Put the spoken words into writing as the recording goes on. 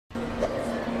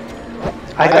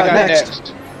I got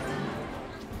next.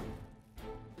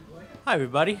 Hi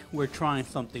everybody, we're trying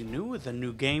something new with a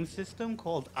new game system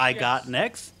called I Got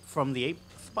Next from the 8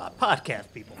 Spot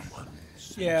Podcast people.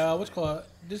 Yeah, what's called?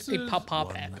 This is Pop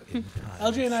app.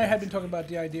 LJ and I had been talking about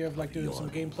the idea of like doing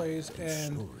some gameplays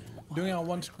and doing it on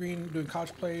one screen, doing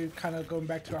couch play, kind of going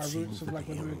back to our roots of like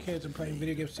when we were kids and playing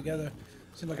video games together.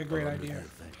 Seemed like a great idea.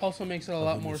 Also makes it a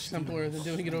lot more simpler than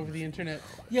doing it over the internet.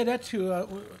 Yeah, that too.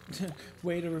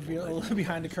 Way to reveal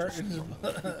behind the curtains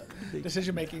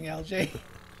decision making, LJ.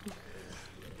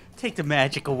 Take the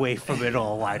magic away from it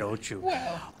all, why don't you?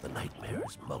 Well, The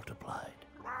nightmares multiplied.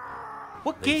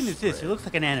 What game is this? It looks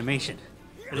like an animation.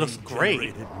 It looks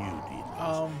great. Generated new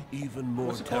demons, even more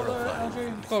What's it called, terrifying.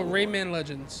 LJ? it's called Rayman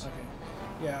Legends. Okay.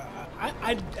 Yeah,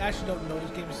 I actually don't know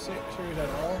this game series at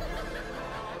all.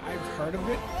 I've heard of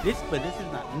it. This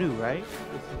is not new, right?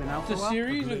 This has been out for The a while?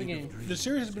 series or the game? The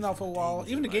series has been out for a while.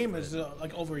 Even the game is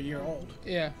like over a year old.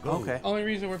 Yeah. Okay. Only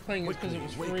reason we're playing is because it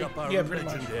was Wake free. up our Yeah, pretty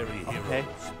much. legendary heroes. Okay.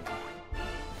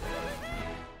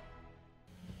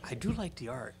 I do like the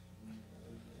art.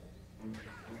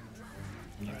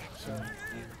 So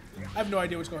I have no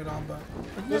idea what's going on, but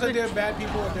it looks like they're bad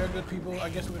people or they're good people. I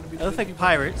guess we're gonna be. It looks like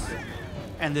pirates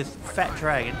and this fat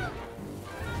dragon.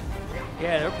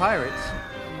 Yeah, they're pirates.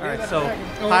 Alright, that's so dragon.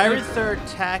 pirates are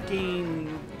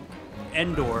attacking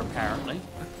Endor apparently.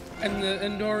 And the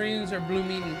Endorians are blue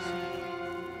meanies.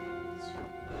 Is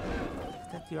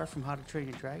that the art from How to Train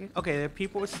Your Dragon? Okay, there are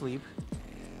people asleep.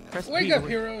 Press Wake B up, to-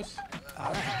 heroes.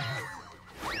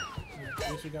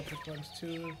 Guess we got plus ones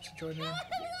too to join in.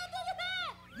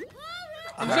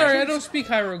 I'm sorry, I don't speak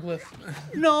hieroglyph.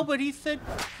 No, but he said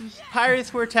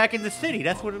pirates were attacking the city.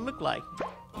 That's what it looked like.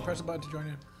 Press a button to join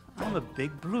in. I'm a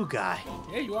big blue guy.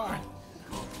 Yeah, you are.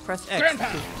 Press X. Ground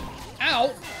pound.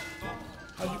 Ow.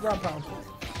 How's your ground pound?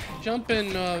 Jump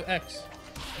in X.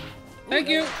 Thank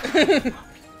you.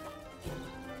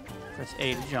 Press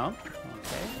A to jump.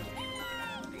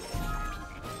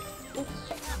 Okay.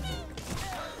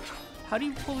 How do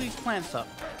you pull these plants up?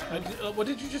 What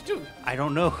did you just do? I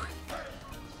don't know.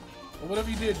 Well, whatever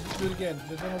you did, just do it again.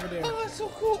 There's one over there. Oh, that's so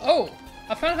cool. Oh,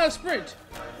 I found how to sprint.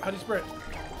 How do you sprint?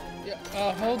 Yeah,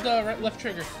 hold right, left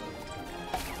trigger.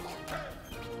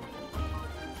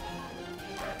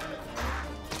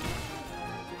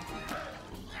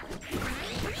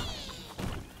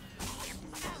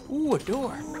 Ooh, a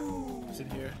door. It's in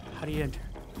here. How do you enter?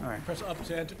 All right. Press up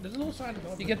to enter. There's a little sign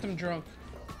above. You get them drunk.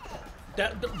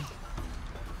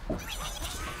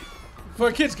 For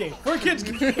a kids game. For a kids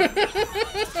game. Do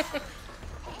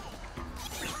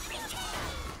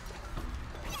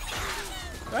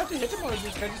I have to hit them or can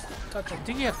I just touch them? I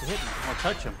think you have to hit them or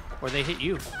touch them, or they hit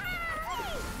you.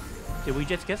 Did we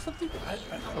just get something?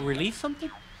 Or release something?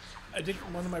 I think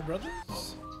one of my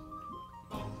brothers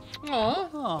Aw.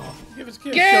 Oh, give his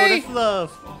kids. Gay! showed us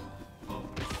love.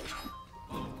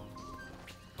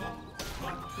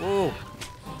 Whoa.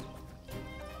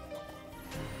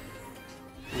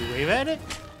 We wave at it?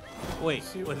 Wait,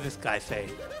 what does this guy say?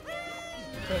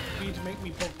 Press B to make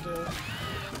me poke the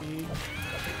B.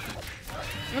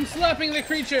 I'm slapping the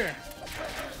creature.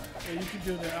 Yeah, you keep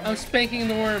doing that. I'm spanking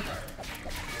the worm.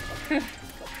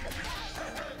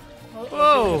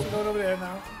 Whoa. Okay, so go over there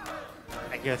now.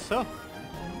 I guess so.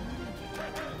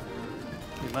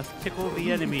 We must tickle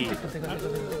the enemy.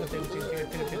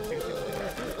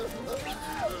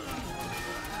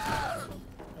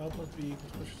 L plus B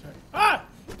equals push attack. Ah!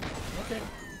 Okay,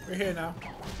 we're here now.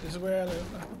 This is where I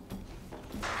live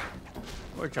now.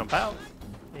 Or jump out.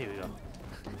 There we go.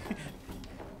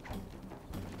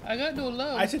 I got no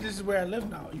love. I said this is where I live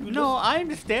now. You No, I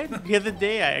understand. The other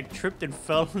day I tripped and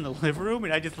fell in the living room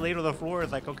and I just laid on the floor.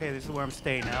 It's like, okay, this is where I'm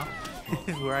staying now.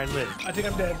 This is where I live. I think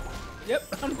I'm dead. Yep,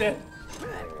 I'm dead.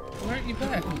 Why aren't you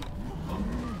back?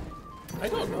 I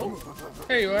don't know.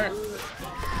 Here you are.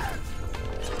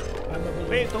 I'm a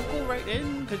Wait, don't go right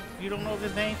in because you don't know if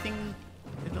there's anything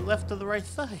to the left or the right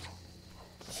side.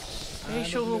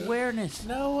 Facial blue. awareness.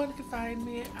 No one can find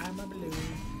me. I'm a balloon.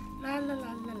 La la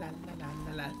la la la la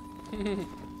la la.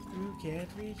 You can't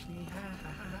reach me. Ha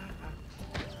ha ha ha.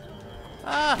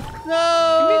 Ah,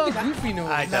 You made no! the goofy noise.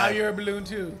 I Now died. you're a balloon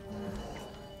too.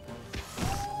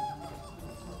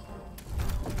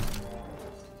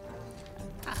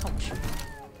 Ouch.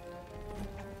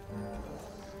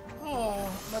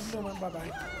 Oh, my balloon went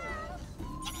bye-bye.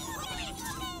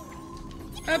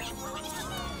 Up.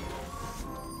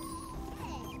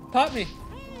 Pop me.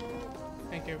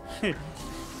 Thank you.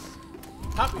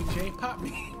 Pop me, Jay. Pop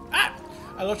me. Ah!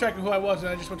 I lost track of who I was and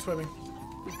I just went swimming.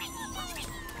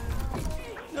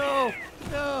 No,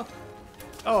 no.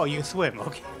 Oh, you can swim.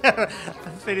 Okay.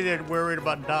 I'm sitting there worried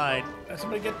about dying. Did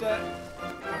somebody get that?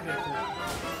 Okay, cool.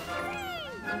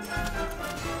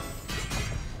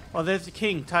 Oh, there's the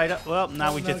king tied up. Well,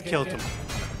 now we no, just okay, killed okay. him.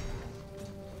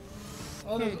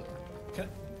 Oh, there's All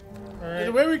there's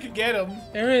a right. way we could get him.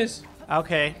 There is.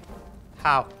 Okay.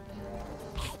 How?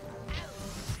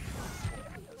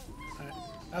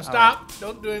 Now stop.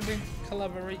 Don't do anything.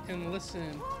 Collaborate and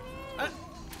listen.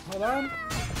 Hold on.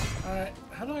 All right.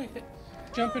 How do I hit?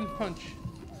 Jump and punch.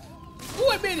 Ooh,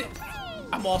 I made it.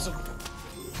 I'm awesome.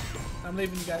 I'm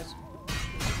leaving you guys.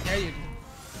 There you go.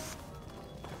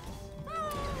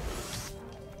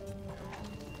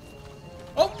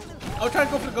 Oh, I was trying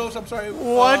to go for the ghost. I'm sorry.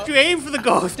 Why'd you aim for the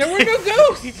ghost? There were no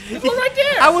ghosts. There's one right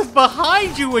there. I was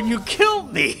behind you when you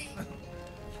killed me.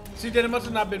 See, then it must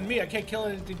have not been me. I can't kill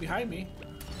anything behind me.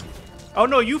 Oh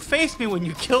no, you faced me when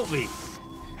you killed me.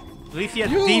 At least you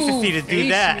had the You decency to do face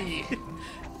that. me.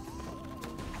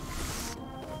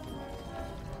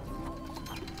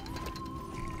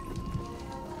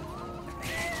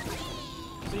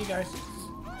 See you guys.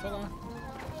 So long.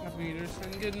 Auf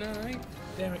Wiedersehen, good night.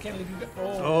 Damn, I can't leave you guys.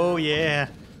 Oh. Oh yeah.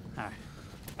 Alright.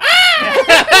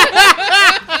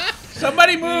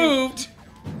 Somebody moved.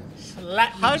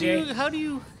 Slap me, How do Jay. you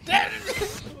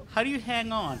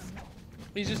hang on?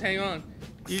 You just hang on.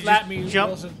 You Slap just me, jump.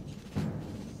 Wilson.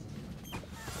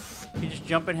 You just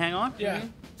jump and hang on? Yeah.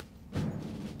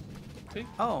 See?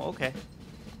 Oh, okay.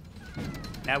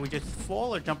 Now we just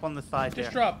fall or jump on the side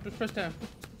Just there? drop. Just press down.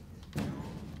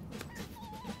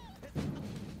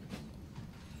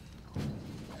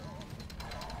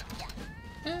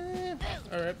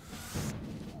 All right.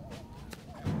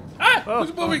 Ah! Oh,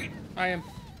 Who's moving? I am.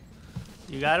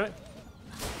 You got it?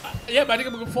 Yeah, but I think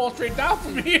I'm gonna fall straight down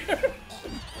from here.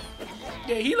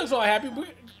 Yeah, he looks all happy.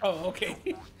 Oh, okay.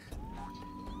 You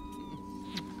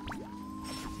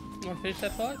want to finish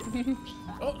that thought?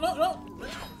 Oh, no, no.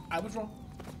 I was wrong.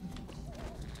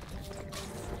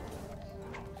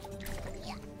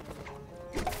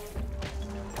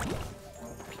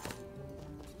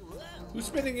 Who's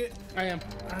spinning it? I am.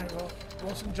 Alright, well,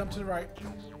 Wilson, jump to the right.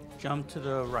 Jump to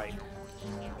the right.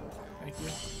 Thank you.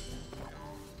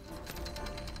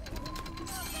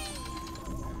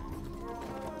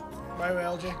 Bye,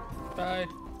 LJ. Bye.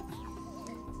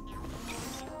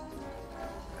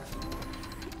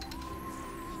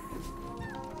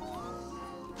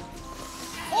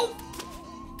 Oh!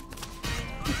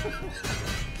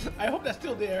 I hope that's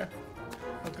still there.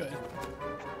 Okay.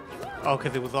 Oh,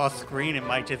 because it was off screen, it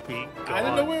might just be gone. I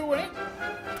didn't know where it went.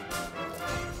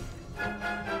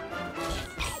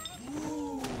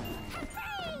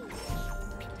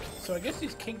 So I guess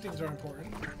these king things are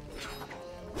important.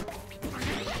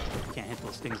 Can't hit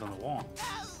those things on the wall.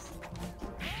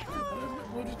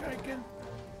 Move this guy again?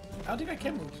 I don't think I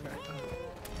can move this guy.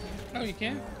 No, you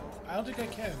can't. I don't think I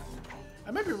can.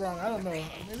 I might be wrong. I don't know. Maybe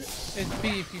It's B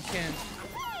if you can.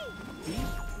 B?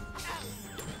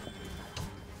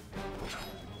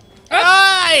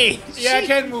 Aye! Yeah, I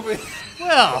can move it.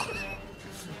 Well,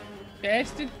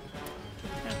 Bastard.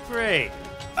 that's great.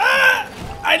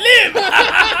 I live!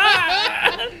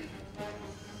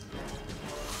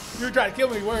 You were trying to kill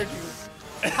me, weren't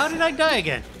you? How did I die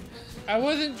again? I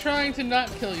wasn't trying to not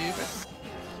kill you.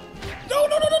 No,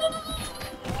 no, no, no, no, no.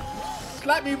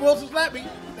 Slap me, Wilson, slap me.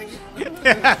 Thank you.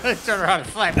 Let's turn around and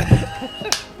slap it.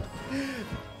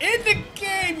 In the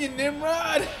game, you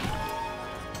Nimrod.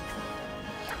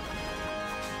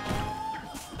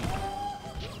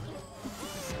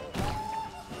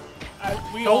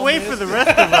 We Don't all wait missed. for the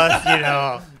rest of us, you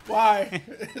know. Why?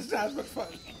 It's not as much fun.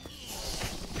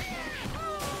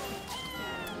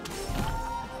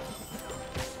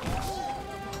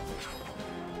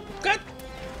 Good.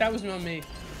 That was not me.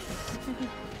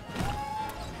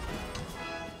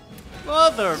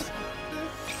 Mother!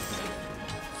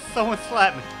 Someone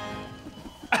slap me.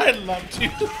 I'd love to.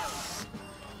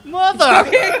 Mother!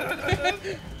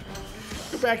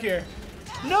 Go back here.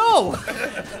 No!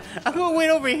 I'm gonna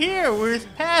wait over here where it's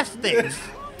past things.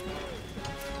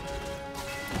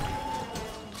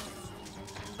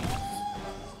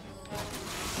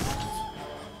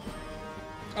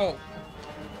 Oh.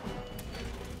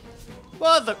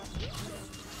 Mother!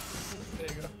 There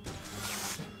you go.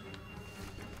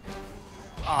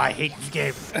 Oh, I hate this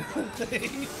game.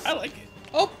 I like it.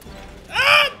 Oh.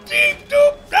 Ah, deep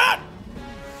doop dot.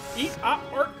 Eat up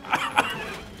or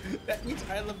that means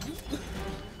I love you.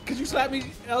 Could you slap me,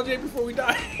 LJ, before we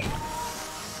die?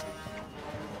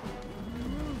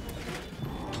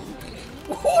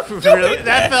 Really?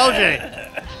 That's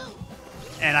LJ.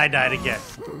 And I died again.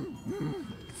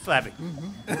 Slapping.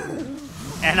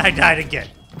 And I died again.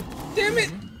 Damn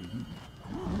it.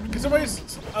 somebody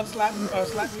slap me?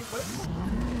 What?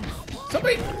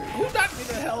 Somebody, who knocked me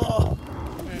the hell off?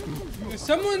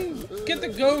 Someone get the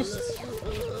ghost.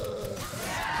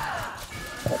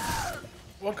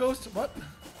 What ghost? What?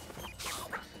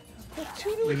 What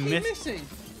two do we keep missing?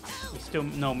 Still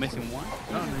missing one.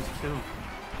 Oh, there's two.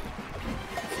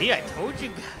 See, I told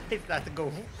you guys not to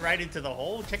go right into the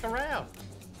hole. Check around.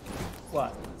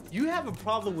 What? You have a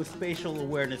problem with spatial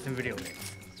awareness in video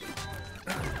games.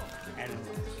 And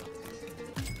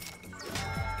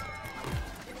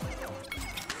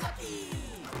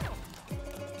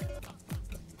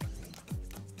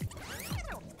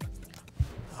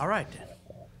all right then.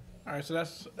 All right, so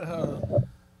that's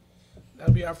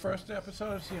that'll be our first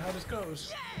episode. See how this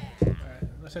goes. All right,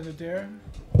 let's end it there.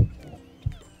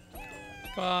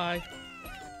 Bye.